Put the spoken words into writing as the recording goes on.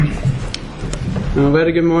A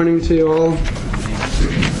very good morning to you all.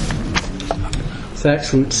 It's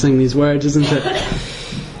excellent to sing these words, isn't it?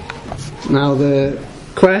 Now, the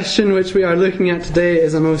question which we are looking at today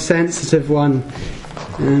is a most sensitive one,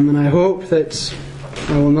 and I hope that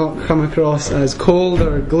I will not come across as cold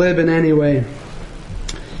or glib in any way.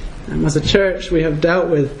 As a church, we have dealt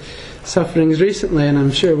with sufferings recently, and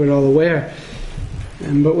I'm sure we're all aware.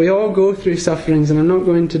 But we all go through sufferings, and I'm not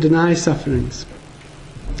going to deny sufferings.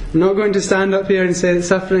 I'm not going to stand up here and say that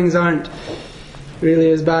sufferings aren't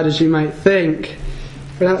really as bad as you might think,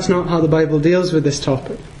 for that's not how the Bible deals with this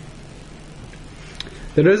topic.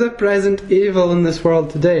 There is a present evil in this world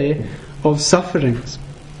today of sufferings,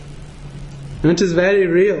 and it is very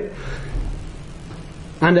real.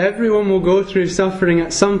 And everyone will go through suffering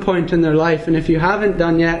at some point in their life, and if you haven't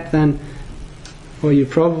done yet, then, well, you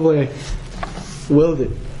probably will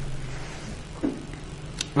do.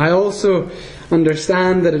 I also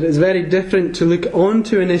understand that it is very different to look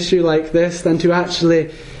onto an issue like this than to actually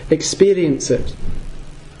experience it.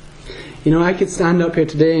 You know, I could stand up here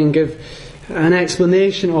today and give an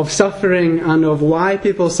explanation of suffering and of why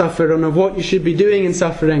people suffer and of what you should be doing in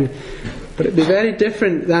suffering, but it'd be very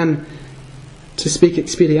different than to speak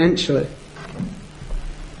experientially.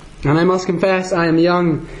 And I must confess, I am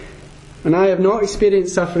young and I have not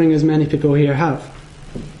experienced suffering as many people here have.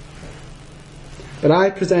 But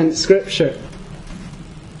I present Scripture.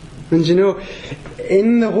 And you know,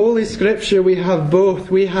 in the Holy Scripture we have both.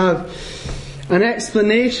 We have an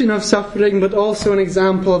explanation of suffering, but also an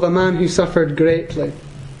example of a man who suffered greatly.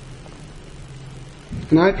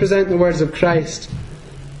 And I present the words of Christ.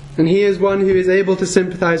 And He is one who is able to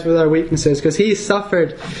sympathise with our weaknesses, because He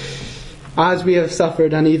suffered as we have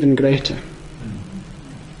suffered and even greater.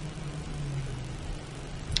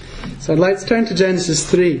 So I'd like to turn to Genesis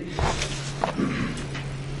 3.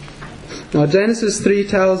 Now, Genesis 3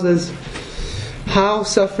 tells us how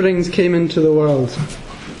sufferings came into the world.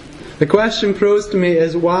 The question posed to me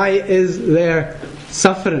is, why is there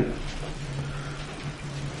suffering?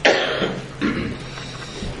 And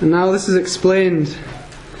now this is explained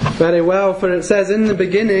very well, for it says, in the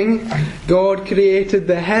beginning, God created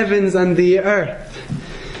the heavens and the earth.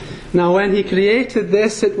 Now, when He created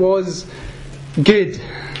this, it was good.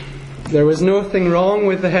 There was nothing wrong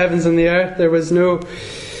with the heavens and the earth. There was no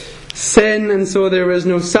sin, and so there was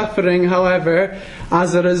no suffering. However,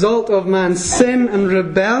 as a result of man's sin and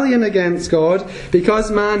rebellion against God, because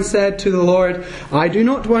man said to the Lord, I do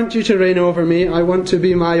not want you to reign over me, I want to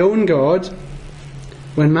be my own God.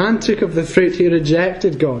 When man took of the fruit, he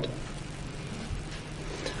rejected God.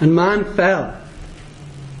 And man fell.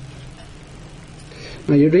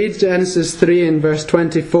 Now you read Genesis 3 in verse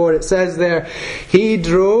 24, it says there, He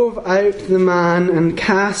drove out the man and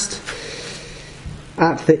cast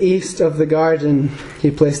at the east of the garden, He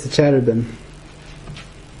placed the cherubim.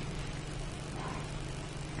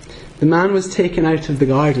 The man was taken out of the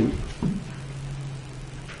garden.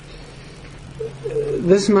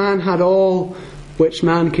 This man had all which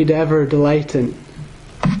man could ever delight in.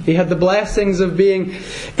 He had the blessings of being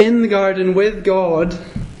in the garden with God,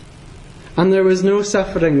 and there was no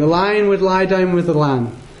suffering. The lion would lie down with the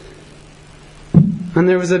lamb. And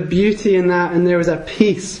there was a beauty in that, and there was a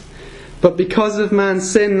peace. But because of man's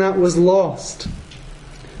sin, that was lost.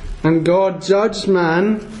 And God judged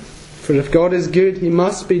man, for if God is good, He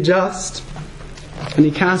must be just. And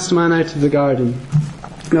He cast man out of the garden.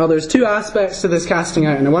 Now there's two aspects to this casting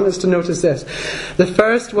out, and I want us to notice this. The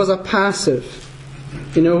first was a passive.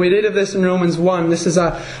 You know, we read of this in Romans 1. This is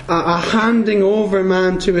a handing over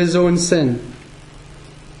man to his own sin.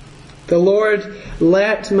 The Lord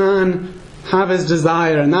let man have his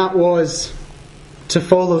desire, and that was to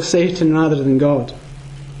follow Satan rather than God.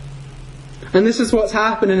 And this is what's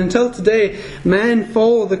happening until today. Men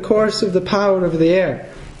follow the course of the power of the air.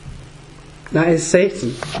 That is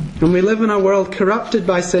Satan. And we live in a world corrupted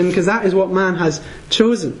by sin, because that is what man has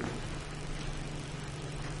chosen.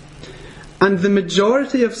 And the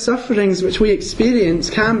majority of sufferings which we experience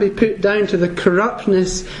can be put down to the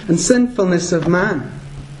corruptness and sinfulness of man.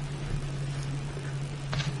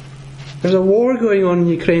 There's a war going on in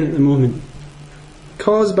Ukraine at the moment,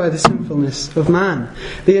 caused by the sinfulness of man.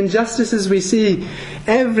 The injustices we see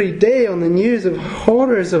every day on the news of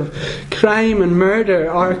horrors of crime and murder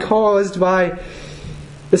are caused by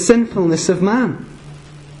the sinfulness of man.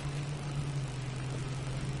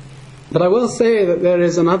 But I will say that there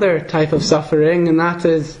is another type of suffering, and that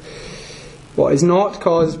is what is not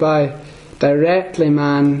caused by directly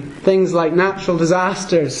man. Things like natural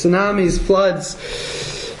disasters, tsunamis, floods,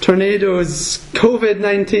 tornadoes,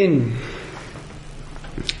 COVID-19.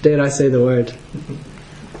 Dare I say the word?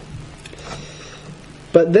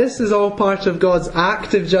 But this is all part of God's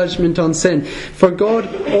active judgment on sin. For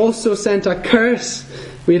God also sent a curse,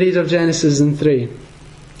 we read of Genesis 3.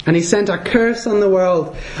 And He sent a curse on the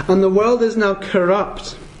world, and the world is now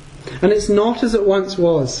corrupt, and it's not as it once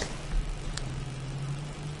was.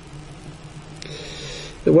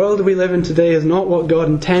 The world we live in today is not what God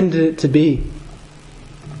intended it to be.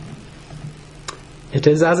 It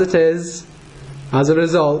is as it is as a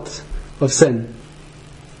result of sin.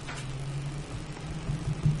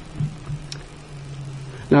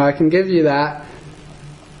 Now I can give you that.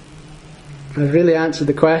 I've really answered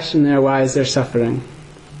the question there, why is there suffering?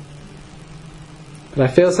 But I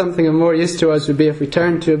feel something of more use to us would be if we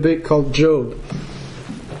turn to a book called Job.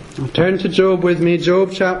 Now turn to Job with me,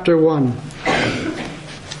 Job chapter 1.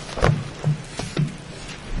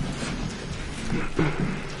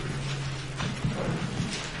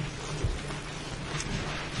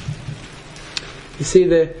 You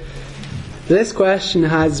see, this question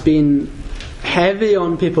has been heavy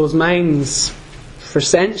on people's minds for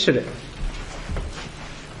centuries.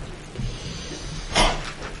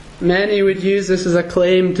 Many would use this as a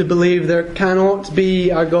claim to believe there cannot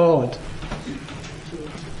be a God.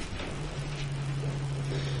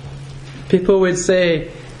 People would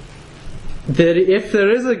say that if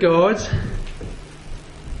there is a God,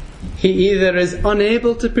 He either is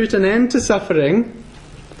unable to put an end to suffering,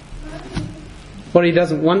 or He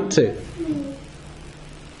doesn't want to.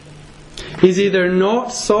 He's either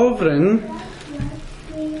not sovereign,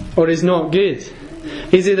 or He's not good.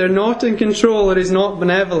 He's either not in control, or He's not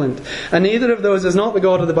benevolent. And neither of those is not the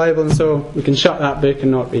God of the Bible, and so we can shut that book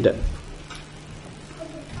and not read it.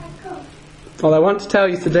 Well, I want to tell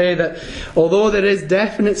you today that although there is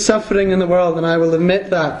definite suffering in the world, and I will admit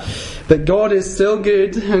that God is still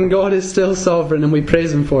good and God is still sovereign, and we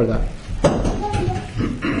praise Him for that.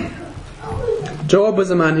 Job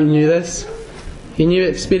was a man who knew this. He knew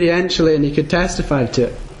it experientially, and he could testify to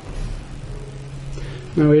it.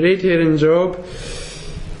 Now we read here in Job,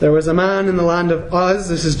 there was a man in the land of Uz,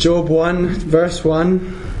 this is Job 1, verse 1,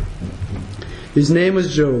 whose name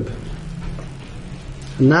was Job.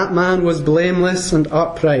 And that man was blameless and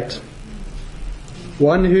upright,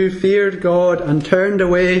 one who feared God and turned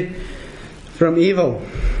away from evil.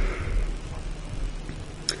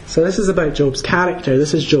 So this is about Job's character.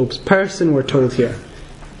 This is Job's person, we're told here.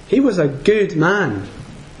 He was a good man.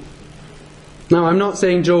 Now, I'm not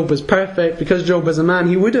saying Job was perfect, because Job was a man.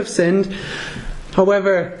 He would have sinned.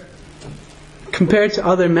 However, compared to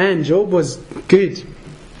other men, Job was good.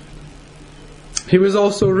 He was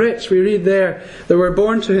also rich. We read there were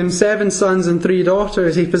born to him 7 sons and 3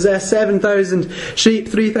 daughters. He possessed 7,000 sheep,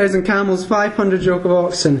 3,000 camels, 500 yoke of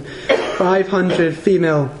oxen, 500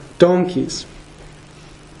 female donkeys.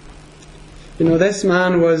 You know, this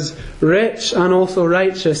man was rich and also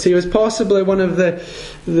righteous. He was possibly one of the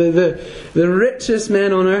richest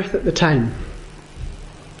men on earth at the time.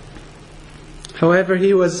 However,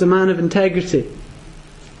 he was a man of integrity.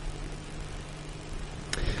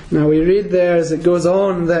 Now we read there as it goes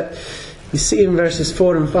on that you see in verses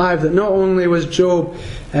 4 and 5 that not only was Job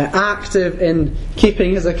active in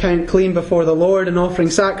keeping his account clean before the Lord and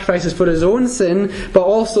offering sacrifices for his own sin, but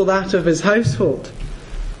also that of his household.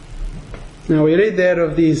 Now we read there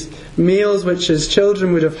of these meals which his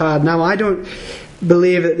children would have had. Now I don't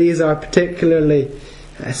believe that these are particularly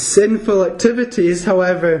sinful activities.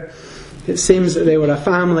 However, it seems that they were a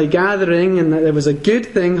family gathering and that it was a good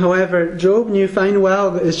thing. However, Job knew fine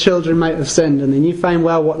well that his children might have sinned, and they knew fine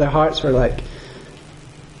well what their hearts were like.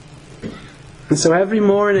 And so every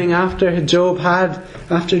morning after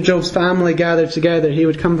Job's family gathered together, he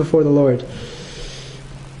would come before the Lord.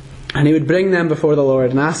 And he would bring them before the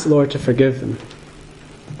Lord and ask the Lord to forgive them.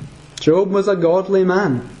 Job was a godly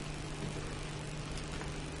man.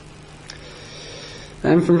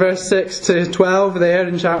 And from verse 6 to 12 there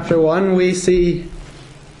in chapter 1, we see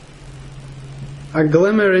a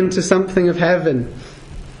glimmer into something of heaven.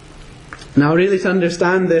 Now really to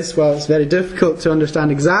understand this, well, it's very difficult to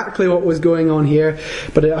understand exactly what was going on here,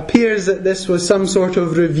 but it appears that this was some sort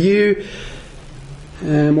of review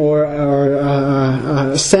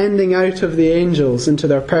or sending out of the angels into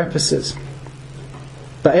their purposes.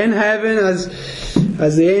 But in heaven,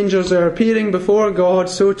 as the angels are appearing before God,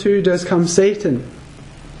 so too does come Satan.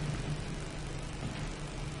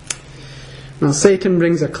 Now Satan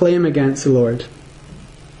brings a claim against the Lord.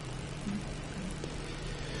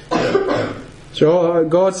 So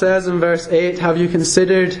God says in verse 8, "Have you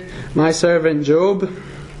considered my servant Job?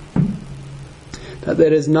 That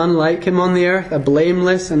there is none like him on the earth, a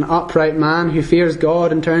blameless and upright man who fears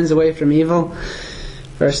God and turns away from evil."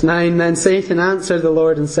 Verse 9, "Then Satan answered the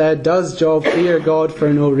Lord and said, 'Does Job fear God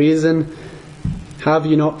for no reason? Have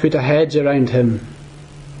you not put a hedge around him?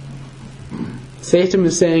 Satan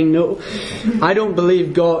was saying, no, I don't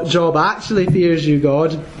believe Job actually fears you,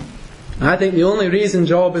 God. I think the only reason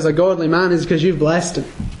Job is a godly man is because you've blessed him.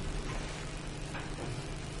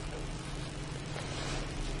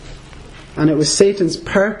 And it was Satan's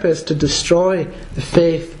purpose to destroy the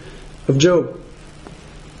faith of Job.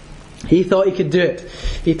 He thought he could do it.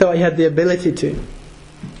 He thought he had the ability to.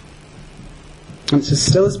 And it's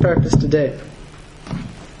still his purpose today.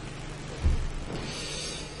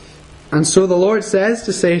 And so the Lord says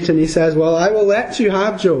to Satan, He says, well, I will let you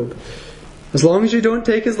have Job. As long as you don't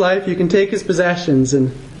take his life, you can take his possessions.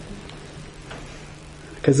 And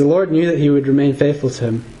because the Lord knew that he would remain faithful to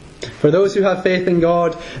him. For those who have faith in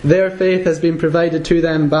God, their faith has been provided to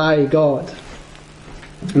them by God.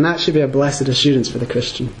 And that should be a blessed assurance for the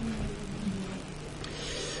Christian.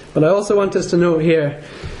 But I also want us to note here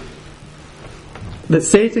that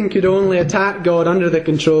Satan could only attack God under the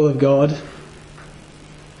control of God.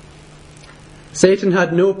 Satan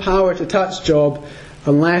had no power to touch Job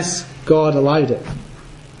unless God allowed it.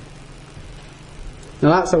 Now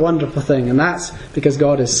that's a wonderful thing, and that's because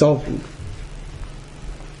God is sovereign.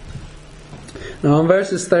 Now in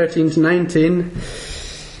verses 13 to 19,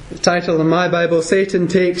 the title in my Bible, Satan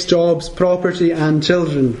takes Job's property and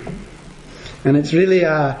children. And it's really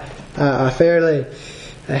a fairly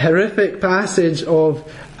horrific passage of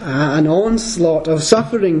an onslaught of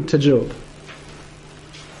suffering to Job.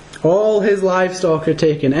 All his livestock are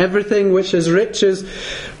taken. Everything which his riches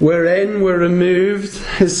were in were removed.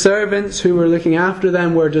 His servants who were looking after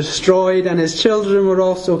them were destroyed, and his children were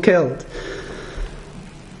also killed.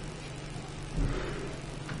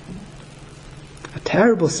 A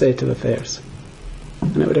terrible state of affairs.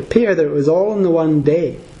 And it would appear that it was all in the one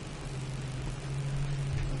day.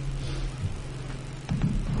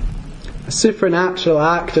 A supernatural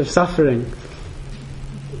act of suffering.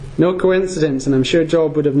 No coincidence, and I'm sure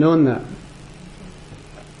Job would have known that.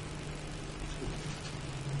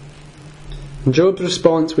 And Job's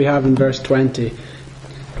response we have in verse 20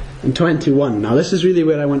 and 21. Now this is really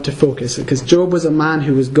where I want to focus, because Job was a man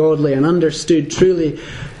who was godly and understood truly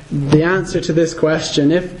the answer to this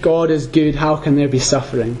question: if God is good, how can there be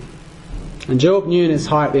suffering? And Job knew in his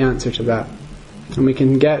heart the answer to that. And we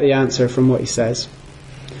can get the answer from what he says.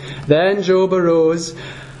 Then Job arose.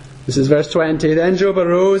 This is verse 20. Then Job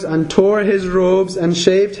arose and tore his robes and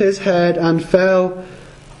shaved his head and fell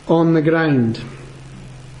on the ground.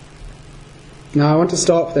 Now I want to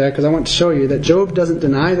stop there because I want to show you that Job doesn't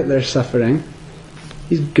deny that there's suffering.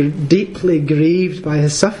 He's deeply grieved by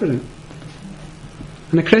his suffering.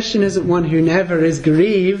 And a Christian isn't one who never is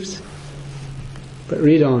grieved. But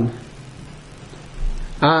read on.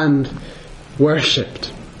 And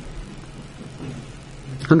worshipped.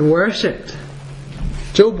 And worshipped.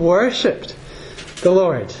 Job worshipped the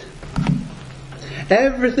Lord.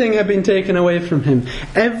 Everything had been taken away from him.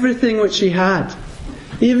 Everything which he had.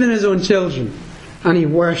 Even his own children. And he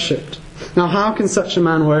worshipped. Now how can such a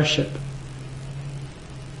man worship?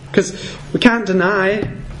 Because we can't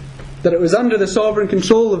deny that it was under the sovereign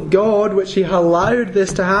control of God which he allowed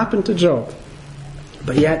this to happen to Job.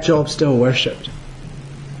 But yet Job still worshipped.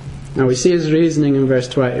 Now we see his reasoning in verse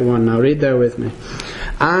 21. Now read there with me.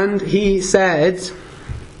 And he said,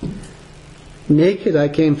 naked I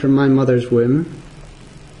came from my mother's womb,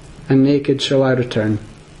 and naked shall I return.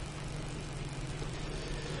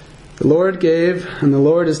 The Lord gave, and the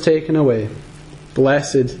Lord has taken away.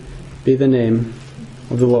 Blessed be the name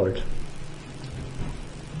of the Lord.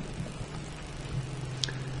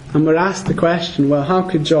 And we're asked the question, well, how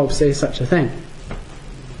could Job say such a thing?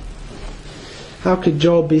 How could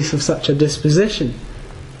Job be of such a disposition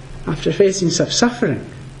after facing such suffering?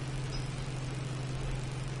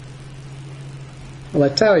 Well, I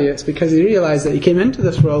tell you, it's because he realised that he came into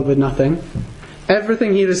this world with nothing.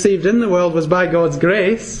 Everything he received in the world was by God's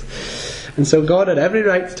grace, and so God had every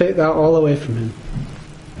right to take that all away from him.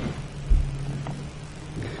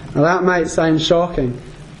 Now that might sound shocking,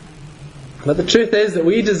 but the truth is that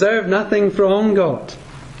we deserve nothing from God.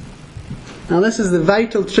 Now this is the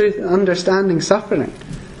vital truth in understanding suffering.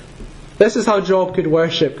 This is how Job could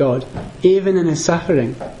worship God, even in his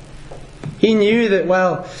suffering. He knew that,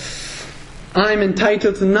 well, I'm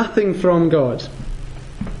entitled to nothing from God.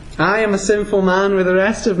 I am a sinful man with the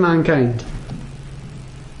rest of mankind.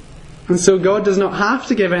 And so God does not have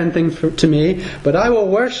to give anything to me, but I will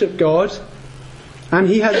worship God, and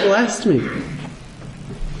He has blessed me.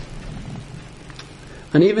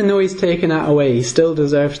 And even though He's taken that away, He still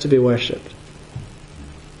deserves to be worshipped.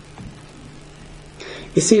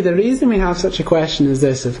 You see, the reason we have such a question is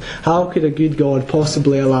this, of how could a good God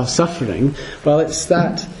possibly allow suffering? Well, it's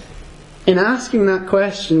that in asking that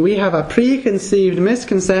question, we have a preconceived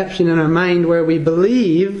misconception in our mind where we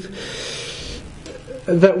believe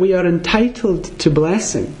that we are entitled to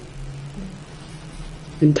blessing.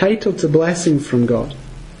 Entitled to blessing from God.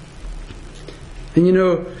 And you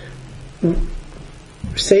know,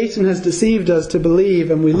 Satan has deceived us to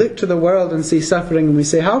believe, and we look to the world and see suffering and we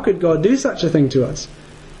say, how could God do such a thing to us?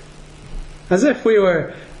 As if we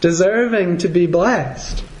were deserving to be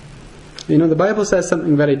blessed. You know, the Bible says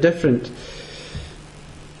something very different.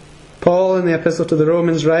 Paul in the Epistle to the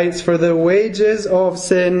Romans writes, "For the wages of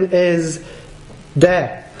sin is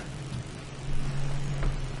death."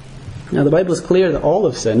 Now the Bible is clear that all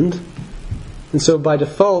have sinned. And so by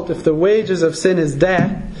default, if the wages of sin is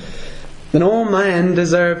death, then all men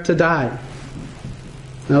deserve to die.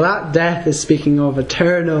 Now that death is speaking of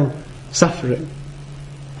eternal suffering.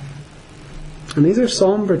 And these are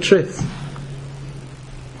somber truths.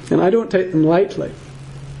 And I don't take them lightly.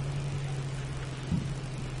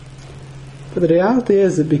 But the reality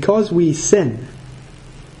is that because we sin,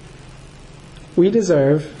 we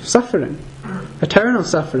deserve suffering. Eternal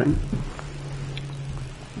suffering.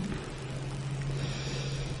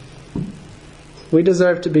 We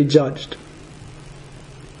deserve to be judged.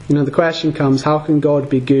 You know, the question comes, how can God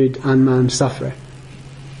be good and man suffer?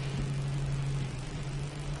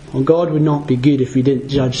 Well, God would not be good if we didn't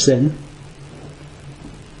judge sin.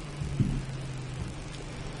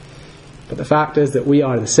 But the fact is that we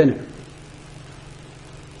are the sinner.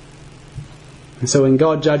 And so in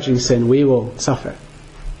God judging sin, we will suffer.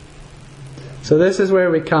 So this is where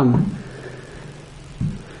we come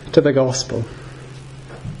to the gospel.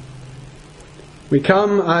 We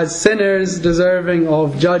come as sinners deserving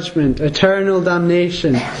of judgment, eternal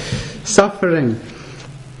damnation, suffering.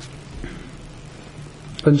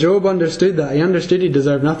 And Job understood that. He understood he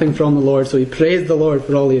deserved nothing from the Lord, so he praised the Lord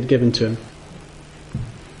for all he had given to him.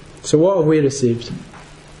 So what have we received?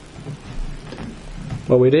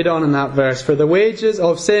 Well, we read on in that verse, "For the wages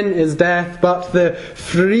of sin is death, but the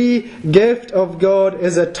free gift of God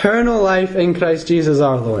is eternal life in Christ Jesus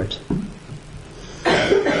our Lord."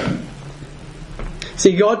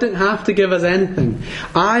 See, God didn't have to give us anything.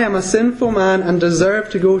 I am a sinful man and deserve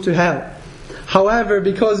to go to hell. However,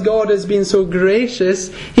 because God has been so gracious,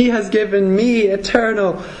 He has given me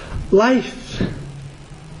eternal life.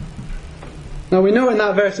 Now we know in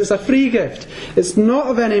that verse it's a free gift. It's not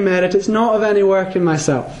of any merit, it's not of any work in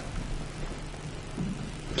myself.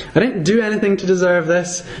 I didn't do anything to deserve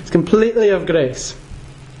this. It's completely of grace.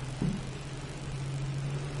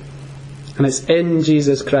 And it's in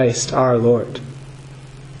Jesus Christ our Lord.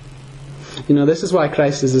 You know, this is why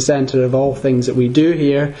Christ is the centre of all things that we do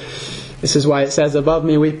here. This is why it says, "Above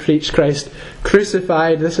me we preach Christ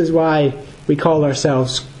crucified." This is why we call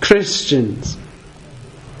ourselves Christians.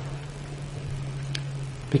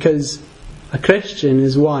 Because a Christian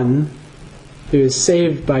is one who is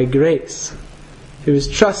saved by grace, who is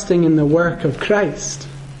trusting in the work of Christ.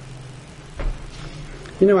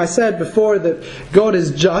 You know, I said before that God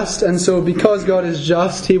is just, and so because God is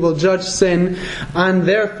just, He will judge sin, and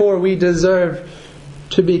therefore we deserve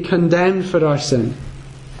to be condemned for our sin.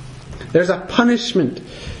 There's a punishment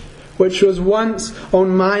which was once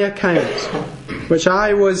on my account, which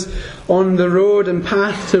I was on the road and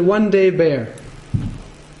path to one day bear.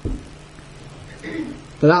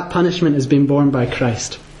 But that punishment has been borne by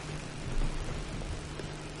Christ.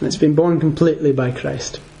 And it's been borne completely by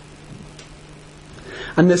Christ.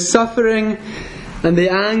 And the suffering and the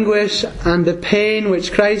anguish and the pain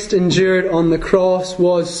which Christ endured on the cross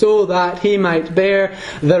was so that He might bear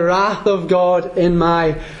the wrath of God in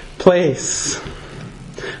my place.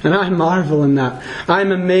 And I marvel in that.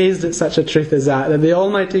 I'm amazed at such a truth as that the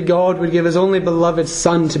Almighty God would give His only beloved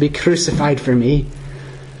Son to be crucified for me.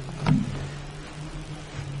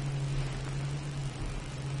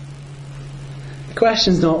 The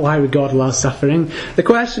question is not why would God allow suffering. The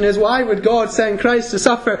question is why would God send Christ to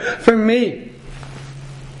suffer for me?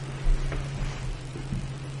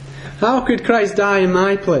 How could Christ die in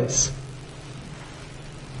my place?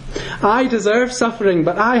 I deserve suffering,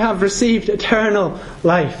 but I have received eternal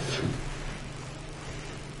life.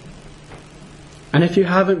 And if you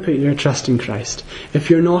haven't put your trust in Christ,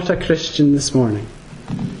 if you're not a Christian this morning,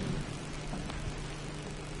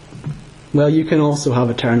 well, you can also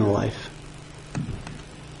have eternal life.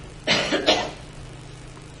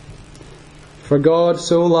 For God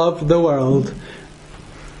so loved the world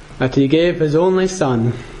that He gave His only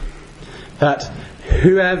Son, that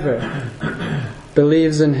whoever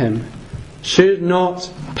believes in Him should not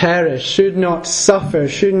perish, should not suffer,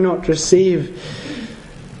 should not receive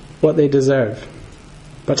what they deserve,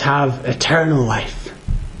 but have eternal life.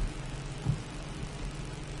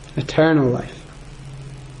 eternal life.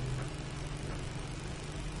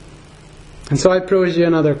 And so I pose you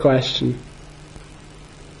another question.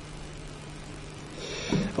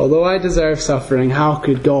 Although I deserve suffering, how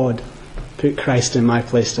could God put Christ in my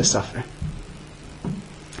place to suffer?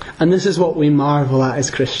 And this is what we marvel at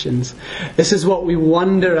as Christians. This is what we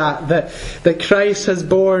wonder at, that Christ has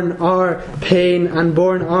borne our pain and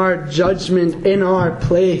borne our judgment in our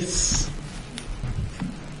place.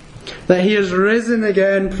 That He has risen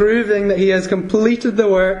again, proving that He has completed the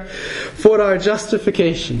work for our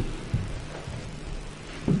justification.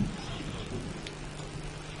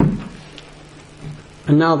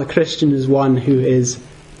 And now the Christian is one who is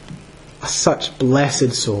a such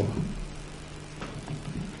blessed soul.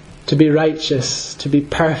 To be righteous, to be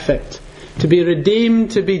perfect, to be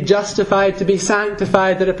redeemed, to be justified, to be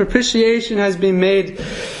sanctified, that a propitiation has been made,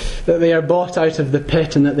 that they are bought out of the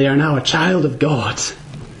pit and that they are now a child of God.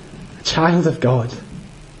 A child of God.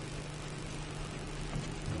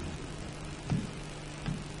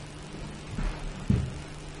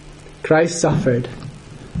 Christ suffered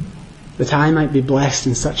that I might be blessed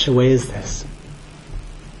in such a way as this.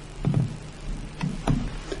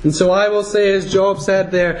 And so I will say, as Job said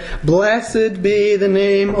there, blessed be the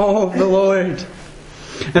name of the Lord.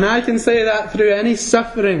 And I can say that through any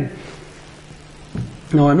suffering.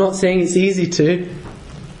 No, I'm not saying it's easy to.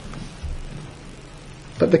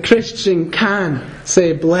 But the Christian can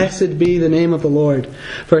say, blessed be the name of the Lord.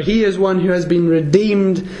 For He is one who has been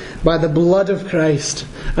redeemed by the blood of Christ.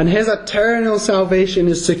 And His eternal salvation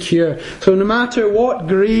is secure. So no matter what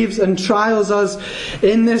grieves and trials us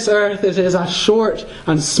in this earth, it is a short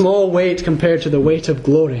and small weight compared to the weight of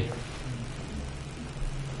glory.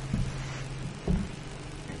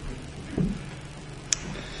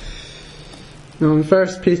 Now in 1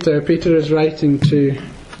 Peter, Peter is writing to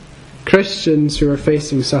Christians who are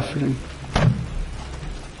facing suffering.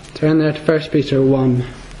 Turn there to 1 Peter 1.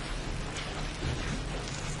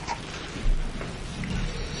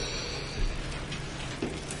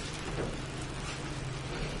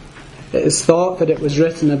 It is thought that it was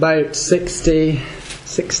written about 60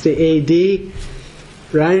 AD,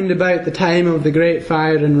 round about the time of the Great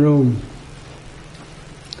Fire in Rome.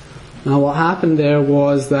 Now what happened there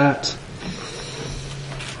was that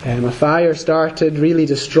a fire started, really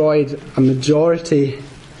destroyed a majority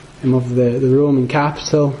of the Roman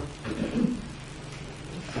capital.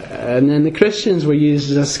 And then the Christians were used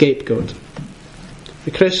as a scapegoat.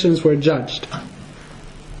 The Christians were judged.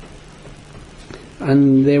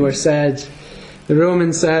 And they were said, the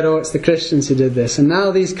Romans said, oh, it's the Christians who did this. And now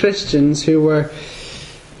these Christians who were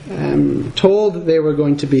told that they were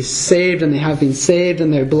going to be saved, and they have been saved,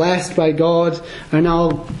 and they're blessed by God, are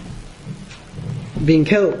now being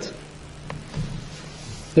killed.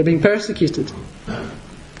 They're being persecuted.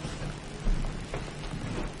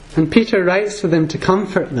 And Peter writes for them to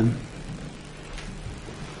comfort them.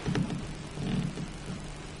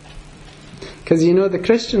 Because you know, the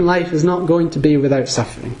Christian life is not going to be without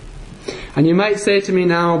suffering. And you might say to me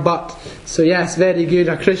now, but, so yes, very good,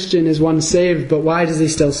 a Christian is one saved, but why does he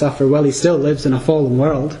still suffer? Well, he still lives in a fallen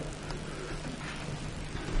world.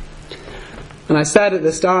 And I said at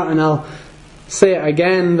the start, and I'll say it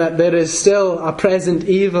again, that there is still a present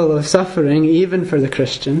evil of suffering, even for the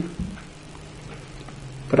Christian.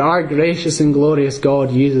 But our gracious and glorious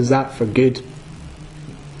God uses that for good.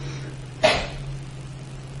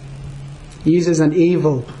 He uses an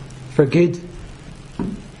evil for good.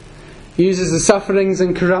 He uses the sufferings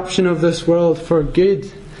and corruption of this world for good,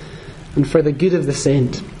 and for the good of the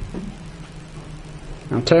saint.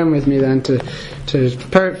 Now turn with me then to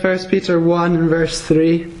 1 Peter 1 and verse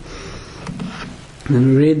 3.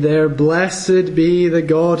 And read there, blessed be the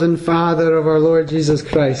God and Father of our Lord Jesus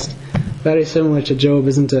Christ. Very similar to Job,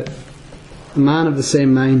 isn't it? A man of the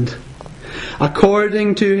same mind.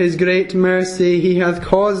 According to His great mercy, He hath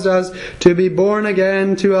caused us to be born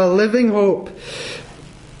again to a living hope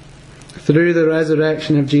through the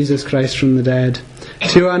resurrection of Jesus Christ from the dead,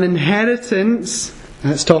 to an inheritance,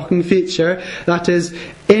 that's talking future, that is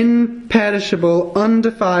imperishable,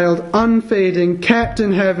 undefiled, unfading, kept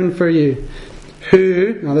in heaven for you,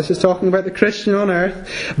 who, now this is talking about the Christian on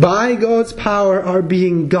earth, by God's power are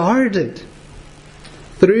being guarded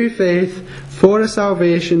through faith for a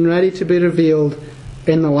salvation ready to be revealed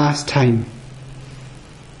in the last time.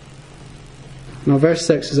 Now verse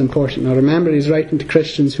 6 is important. Now remember, he's writing to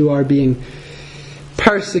Christians who are being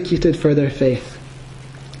persecuted for their faith.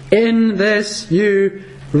 In this you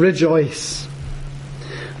rejoice,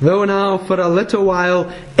 though now for a little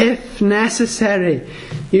while, if necessary,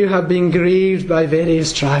 you have been grieved by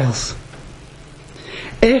various trials.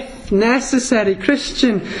 If if necessary.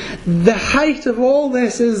 Christian, the height of all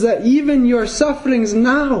this is that even your sufferings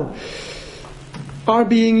now are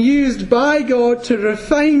being used by God to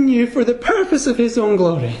refine you for the purpose of His own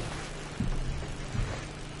glory.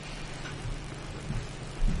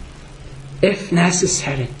 If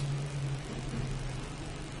necessary.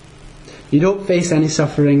 You don't face any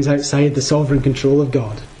sufferings outside the sovereign control of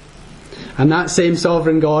God. And that same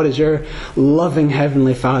sovereign God is your loving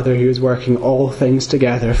Heavenly Father who is working all things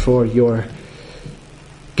together for your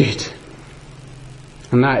good.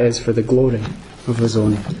 And that is for the glory of His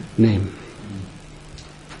own name.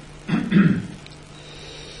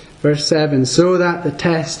 Verse 7, so that the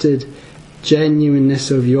tested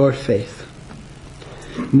genuineness of your faith,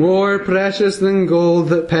 more precious than gold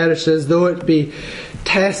that perishes, though it be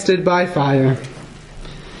tested by fire,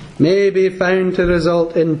 may be found to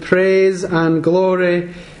result in praise and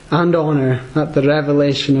glory and honour at the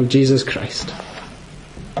revelation of Jesus Christ.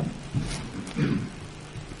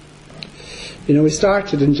 We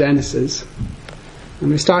started in Genesis,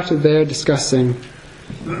 and we started there discussing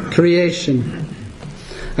creation.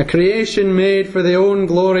 A creation made for the own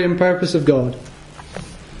glory and purpose of God.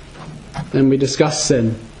 Then we discussed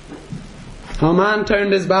sin. How man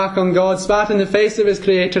turned his back on God, spat in the face of his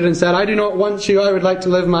Creator and said, I do not want you, I would like to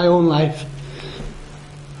live my own life.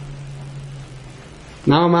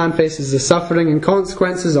 Now man faces the suffering and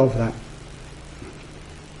consequences of that.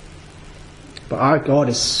 But our God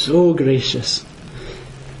is so gracious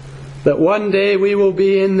that one day we will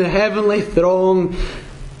be in the heavenly throng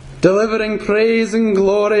delivering praise and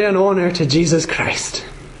glory and honour to Jesus Christ.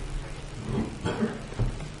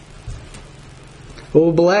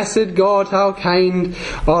 O blessed God, how kind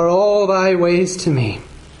are all thy ways to me.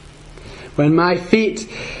 When my feet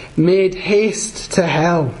made haste to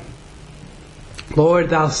hell, Lord,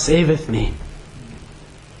 thou saveth me.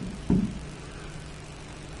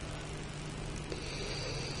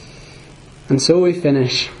 And so we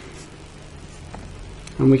finish.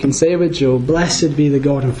 And we can say with Job, blessed be the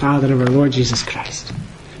God and Father of our Lord Jesus Christ.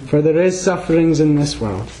 For there is sufferings in this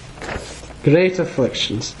world, great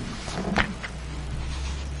afflictions.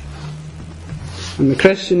 And the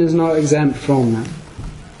Christian is not exempt from that.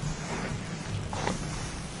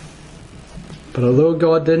 But although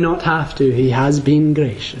God did not have to, He has been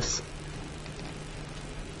gracious.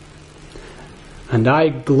 And I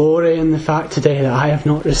glory in the fact today that I have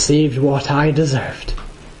not received what I deserved.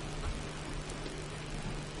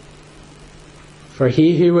 For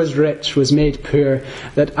He who was rich was made poor,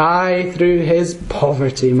 that I through His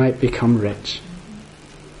poverty might become rich.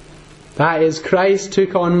 That is, Christ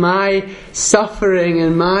took on my suffering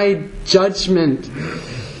and my judgment,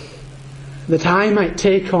 that I might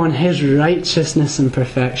take on His righteousness and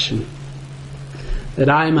perfection, that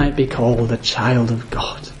I might be called a child of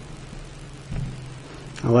God.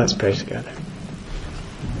 Now let's pray together.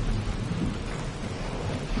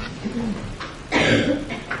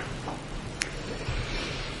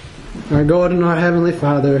 Our God and our Heavenly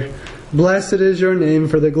Father, blessed is your name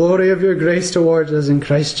for the glory of your grace towards us in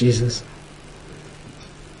Christ Jesus.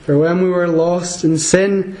 For when we were lost in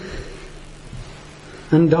sin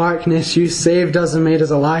and darkness, you saved us and made us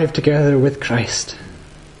alive together with Christ.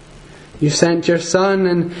 You sent your Son,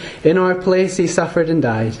 and in our place He suffered and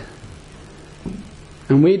died.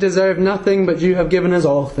 And we deserve nothing, but you have given us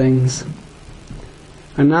all things.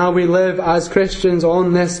 And now we live as Christians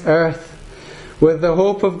on this earth, with the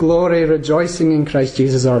hope of glory, rejoicing in Christ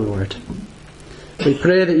Jesus our Lord. We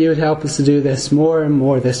pray that you would help us to do this more and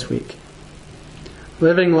more this week.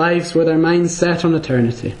 Living lives with our minds set on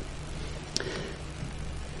eternity.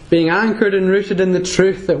 Being anchored and rooted in the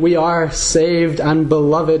truth that we are saved and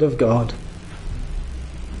beloved of God.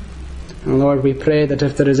 And Lord, we pray that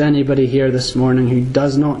if there is anybody here this morning who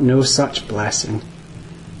does not know such blessing,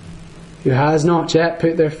 who has not yet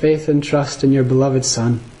put their faith and trust in your beloved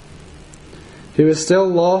Son, who is still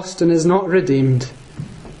lost and is not redeemed,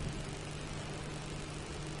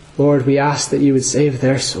 Lord, we ask that you would save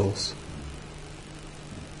their souls.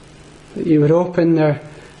 That you would open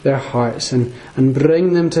their hearts and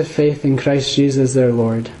bring them to faith in Christ Jesus their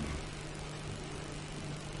Lord.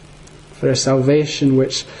 For a salvation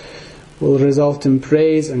which will result in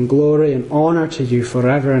praise and glory and honour to you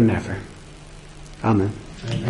forever and ever. Amen.